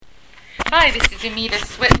Hi, this is Amita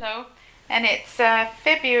Switlow, and it's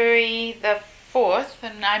February the 4th,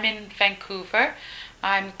 and I'm in Vancouver.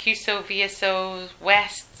 I'm QSO VSO's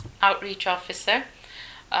West Outreach Officer,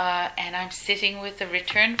 and I'm sitting with a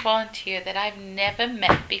returned volunteer that I've never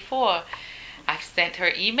met before. I've sent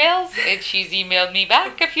her emails, and she's emailed me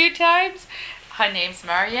back a few times. Her name's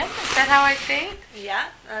Maryam. Is that how I say it?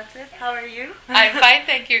 Yeah, that's it. How are you? I'm fine,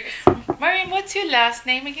 thank you. Maryam, what's your last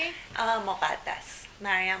name again? Muqaddas.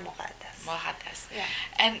 Maryam Muqaddas. Muqaddas. Yeah.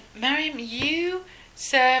 And Maryam, you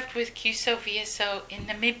served with QSO VSO in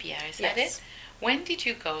Namibia, is that Yes. it? When did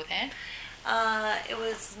you go there? It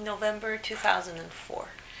was November 2004.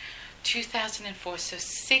 2004, so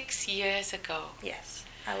 6 years ago. Yes.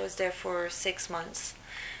 I was there for 6 months.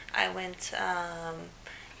 I went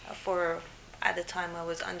at the time I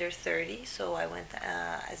was under 30, so I went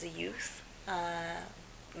as a youth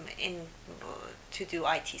to do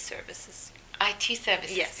IT services. IT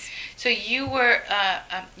services. Yes. So you were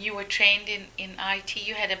trained in IT.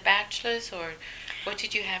 You had a bachelor's, or what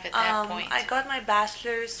did you have at that point? I got my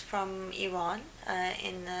bachelor's from Iran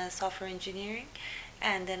in software engineering,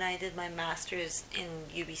 and then I did my master's in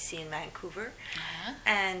UBC in Vancouver. Uh-huh.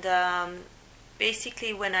 And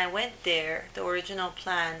basically, when I went there, the original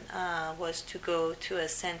plan was to go to a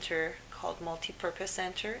center called Multipurpose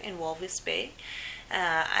Center in Walvis Bay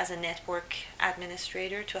as a network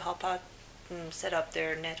administrator to help out set up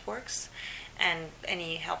their networks and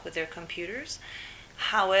any help with their computers.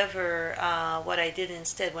 However, what I did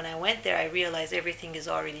instead, when I went there, I realized everything is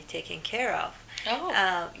already taken care of. Oh.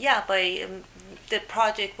 The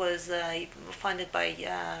project was funded by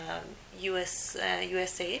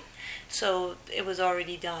USAID, so it was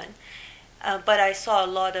already done. But I saw a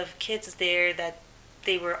lot of kids there that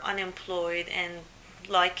they were unemployed and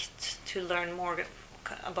liked to learn more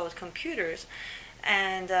about computers.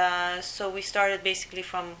 And so we started basically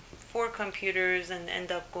from 4 computers and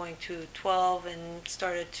ended up going to 12 and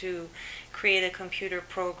started to create a computer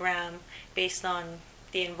program based on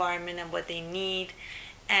the environment and what they need.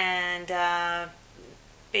 And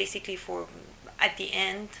basically at the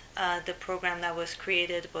end, the program that was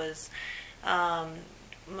created was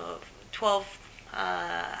 12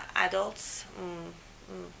 adults.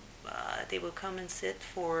 They would come and sit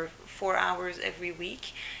for 4 hours every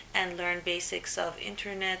week and learn basics of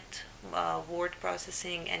internet, word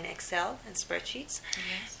processing, and Excel and spreadsheets.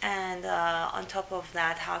 Yes. And on top of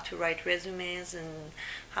that, how to write resumes and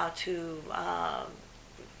how to,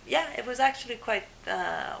 it was actually quite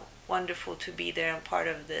wonderful to be there and part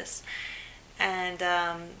of this. And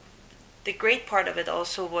the great part of it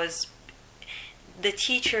also was the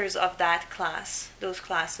teachers of that class. Those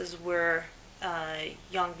classes were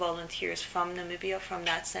young volunteers from Namibia, from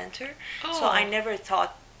that center. Oh. So I never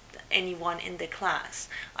taught anyone in the class.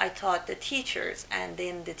 I taught the teachers, and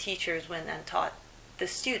then the teachers went and taught the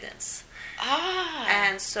students. Ah.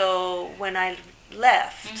 And so when I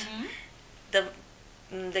left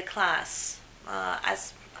Mm-hmm. the class,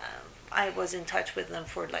 as I was in touch with them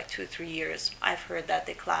for like 2-3 years, I've heard that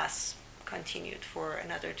the class continued for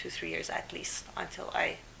another 2-3 years at least until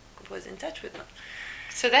I was in touch with them.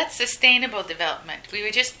 So that's sustainable development. We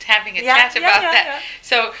were just having a chat about that. Yeah.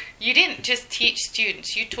 So you didn't just teach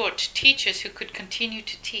students, you taught teachers who could continue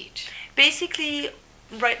to teach. Basically,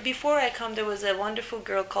 right before I come, there was a wonderful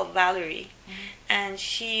girl called Valerie, and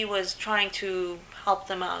she was trying to help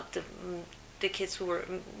them out. The kids who were,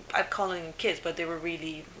 I'm calling them kids, but they were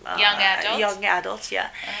really Young adults? Young adults, yeah.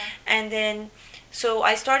 And then, so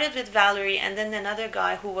I started with Valerie, and then another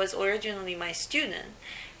guy who was originally my student,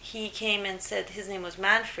 he came and said, his name was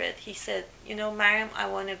Manfred. He said, Maryam, I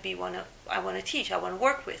want to teach, I want to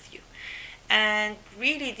work with you. And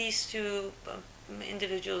really, these 2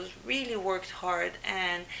 individuals really worked hard.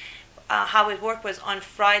 And how it worked was on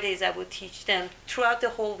Fridays, I would teach them. Throughout the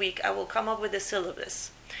whole week, I will come up with a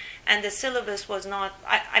syllabus. And the syllabus was not,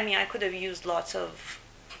 I could have used lots of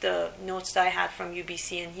the notes that I had from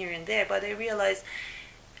UBC and here and there, but I realized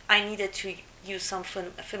I needed to use some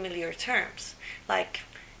familiar terms, like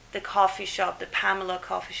the coffee shop, the Pamela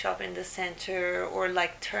coffee shop in the center, or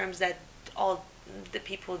like terms that all the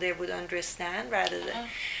people there would understand rather than.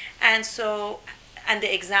 And so, and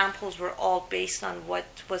the examples were all based on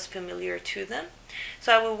what was familiar to them.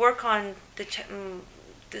 So I will work on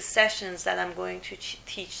the sessions that I'm going to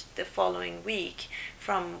teach the following week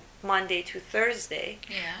from Monday to Thursday.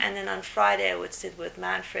 Yeah. And then on Friday I would sit with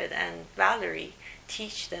Manfred and Valerie,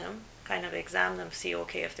 teach them, kind of examine them, see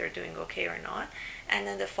if they're doing okay or not. And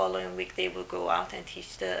then the following week they will go out and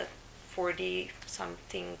teach the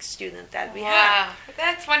 40-something student that we have. Wow,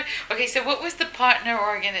 that's wonderful. Okay, so what was the partner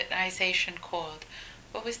organization called?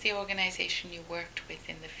 What was the organization you worked with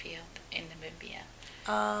in the field in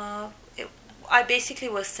Namibia? It, I basically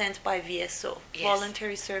was sent by VSO, Yes.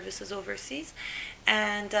 Voluntary Services Overseas,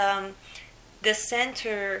 and the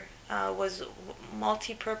center was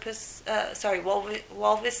multi-purpose.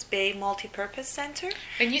 Walvis Bay Multi-Purpose Center.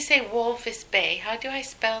 When you say Walvis Bay, how do I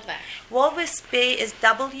spell that? Walvis Bay is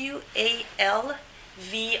WALVIS.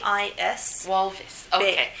 Walvis.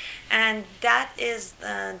 Bay. Okay. And that is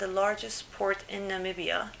the largest port in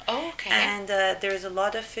Namibia. Oh, okay. And there's a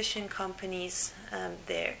lot of fishing companies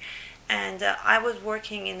there. And I was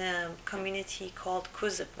working in a community called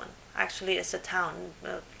Kuzipman. Actually, it's a town,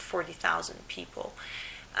 40,000 people.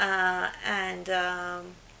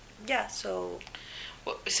 So...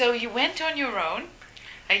 So you went on your own,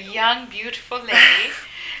 a young, beautiful lady.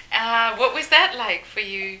 What was that like for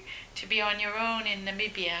you to be on your own in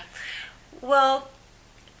Namibia? Well,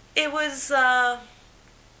 it was... I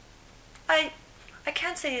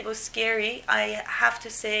can't say it was scary. I have to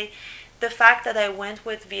say the fact that I went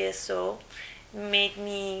with VSO made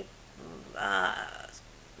me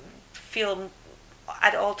feel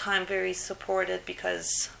at all time very supported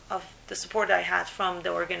because of the support I had from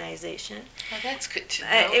the organization. Well, that's good to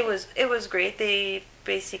know. It was great. They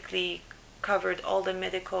basically covered all the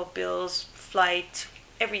medical bills, flight,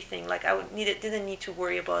 everything. Like didn't need to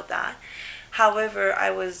worry about that. However,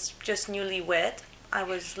 I was just newlywed. I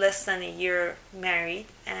was less than a year married,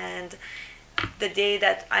 and the day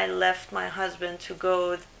that I left my husband to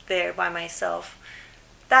go there by myself,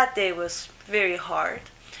 that day was very hard.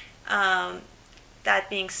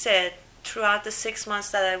 That being said, throughout the 6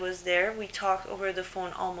 months that I was there, we talked over the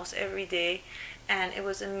phone almost every day, and it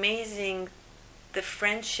was amazing the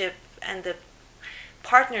friendship and the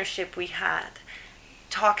partnership we had,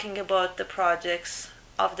 talking about the projects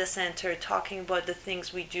of the center, talking about the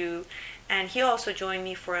things we do, and he also joined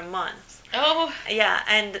me for a month. Oh. Yeah,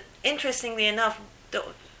 and interestingly enough,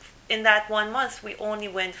 in that 1 month, we only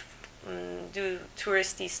went do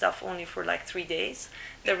touristy stuff only for like 3 days.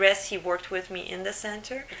 The rest he worked with me in the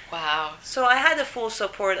center. Wow. So I had the full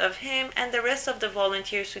support of him and the rest of the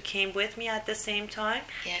volunteers who came with me at the same time.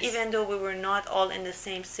 Yes. Even though we were not all in the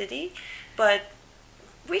same city, but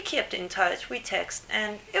we kept in touch, we text,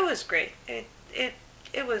 and it was great.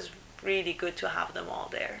 It was really good to have them all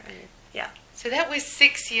there. And yeah. So that was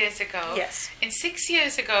 6 years ago. Yes. And 6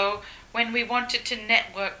 years ago, when we wanted to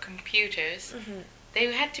network computers, Mm-hmm. they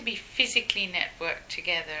had to be physically networked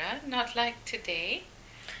together, huh? Not like today.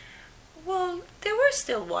 Well, there were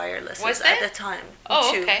still wireless Was at there? the time.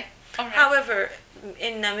 Oh, too. okay. All right. However,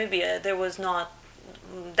 in Namibia, there was not.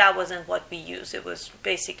 That wasn't what we used. It was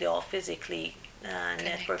basically all physically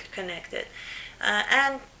network connected,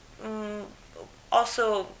 and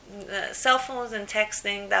also cell phones and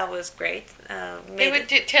texting. That was great. They would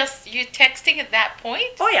tell you texting at that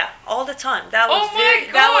point? Oh yeah, all the time. That was Oh my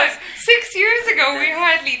God! That was 6 years ago, we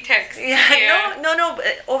hardly texted. Yeah, no.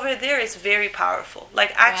 But over there, it's very powerful.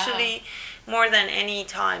 Like actually, more than any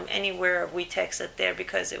time, anywhere, we texted there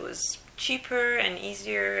because it was cheaper and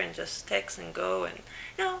easier, and just text and go. And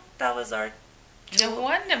that was our tool. No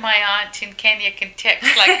wonder my aunt in Kenya can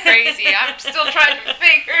text like crazy. I'm still trying to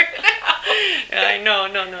figure it out. Yeah, I know.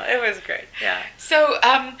 No, it was great. Yeah. So,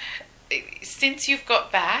 since you've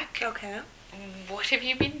got back, Okay. what have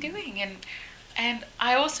you been doing? And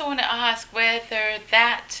I also want to ask whether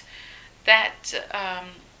that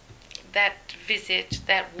visit,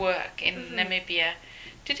 that work in Namibia,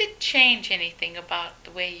 did it change anything about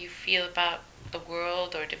the way you feel about the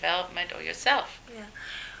world or development or yourself? Yeah.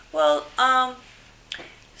 Well,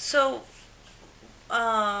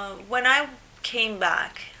 when I came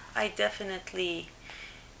back, I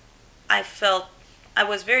felt I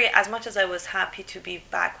was as much as I was happy to be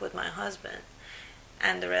back with my husband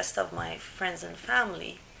and the rest of my friends and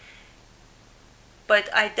family, but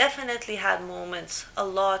I definitely had a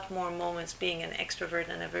lot more moments being an extrovert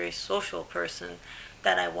and a very social person,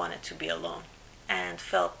 that I wanted to be alone and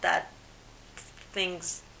felt that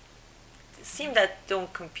things seem that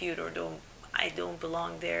don't compute or I don't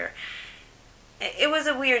belong there. It was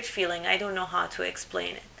a weird feeling. I don't know how to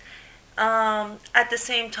explain it. At the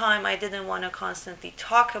same time, I didn't want to constantly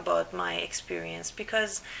talk about my experience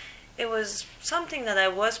because it was something that I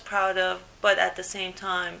was proud of, but at the same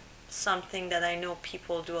time, something that I know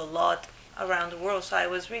people do a lot around the world. So I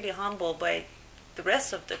was really humbled by the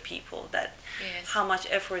rest of the people, that how much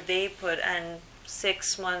effort they put, and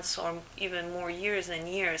 6 months or even more years and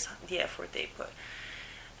years, the effort they put.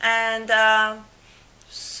 And the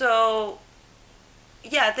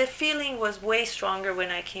feeling was way stronger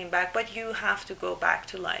when I came back, but you have to go back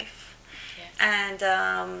to life. Yes. And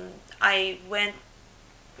I went,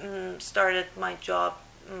 started my job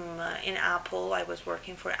in Apple. I was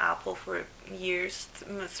working for Apple for years,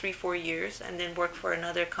 3-4 years, and then worked for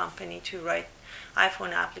another company to write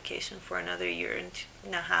iPhone application for another year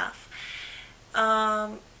and a half.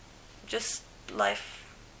 Just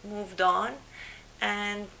life moved on,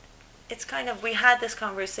 and it's kind of, we had this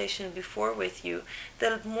conversation before with you.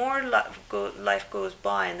 The more life goes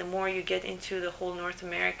by and the more you get into the whole North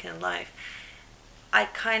American life, I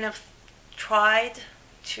kind of tried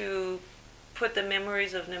to put the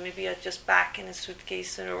memories of Namibia just back in a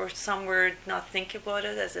suitcase or somewhere, not think about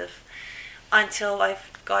it, as if, until I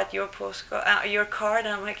got your your card,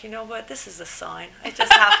 and I'm like, you know what, this is a sign. I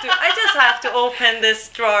just have to open this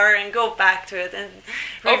drawer and go back to it and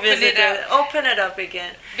revisit open it up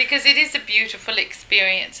again. Because it is a beautiful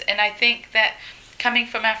experience, and I think that coming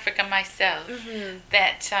from Africa myself,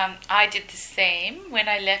 that I did the same when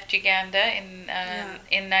I left Uganda in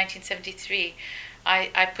 1973.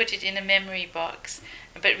 I put it in a memory box,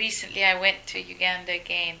 but recently I went to Uganda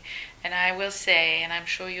again, and I will say, and I'm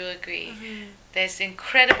sure you'll agree, there's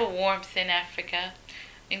incredible warmth in Africa,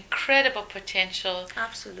 incredible potential.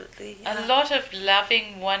 Absolutely. A lot of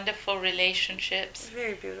loving, wonderful relationships.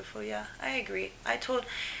 Very beautiful, yeah. I agree.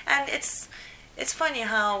 And it's funny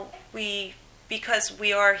how because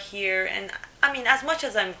we are here, and I mean, as much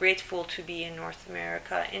as I'm grateful to be in North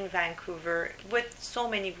America, in Vancouver, with so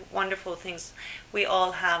many wonderful things we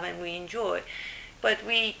all have and we enjoy, but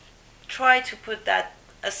we try to put that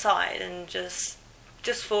aside and just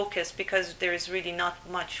focus, because there is really not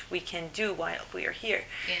much we can do while we are here.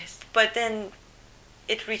 Yes. But then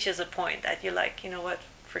it reaches a point that you're like, you know what,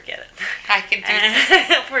 forget it. I can do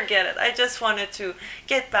that. Forget it. I just wanted to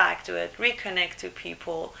get back to it, reconnect to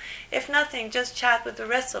people. If nothing, just chat with the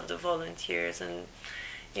rest of the volunteers and,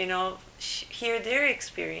 you know, hear their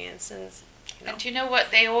experience. And you know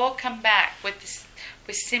what? They all come back with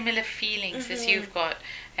similar feelings as you've got.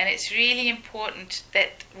 And it's really important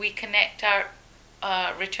that we connect our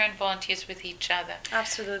return volunteers with each other.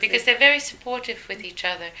 Absolutely. Because they're very supportive with each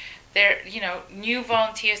other. They're, new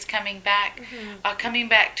volunteers coming back are coming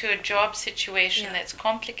back to a job situation that's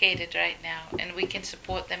complicated right now, and we can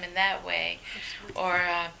support them in that way. Or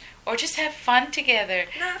just have fun together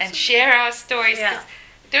and share our stories. Yeah.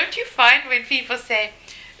 Don't you find when people say,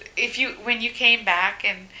 when you came back,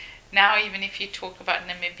 and now even if you talk about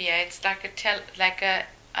Namibia, it's like a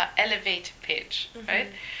elevator pitch, right?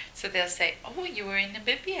 So they'll say, "Oh, you were in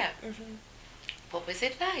Namibia. What was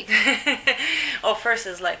it like?" First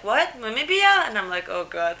it's like, "What? Namibia?" And I'm like, "Oh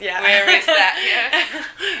God, yeah." Where is that?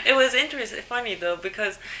 Yeah. It was interesting, funny though,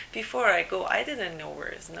 because before I go, I didn't know where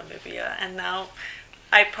is Namibia, and now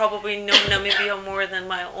I probably know Namibia more than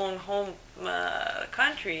my own home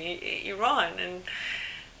country, Iran. And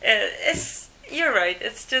you're right.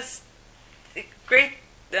 It's just great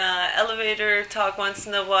elevator talk once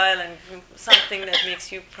in a while, and something that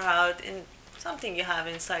makes you proud, and something you have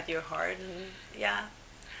inside your heart. And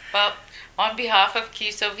well, on behalf of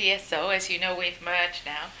QSO VSO, as you know, we've merged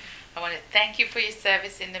now, I want to thank you for your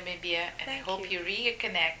service in Namibia, and I hope you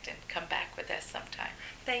reconnect and come back with us sometime.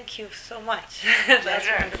 Thank you so much. That's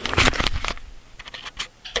wonderful.